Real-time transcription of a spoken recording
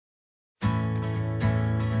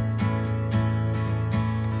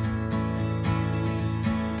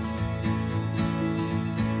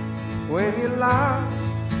when you're lost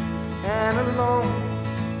and alone.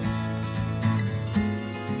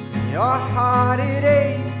 Your heart it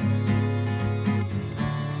aches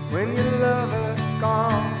when your lover's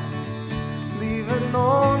gone, leaving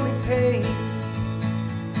only pain.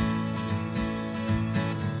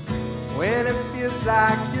 When it feels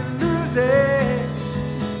like you're losing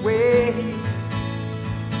weight,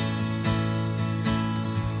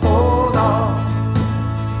 hold on,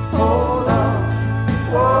 hold on,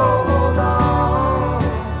 whoa, hold on.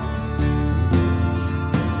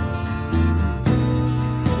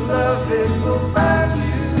 Love it will find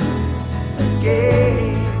you again.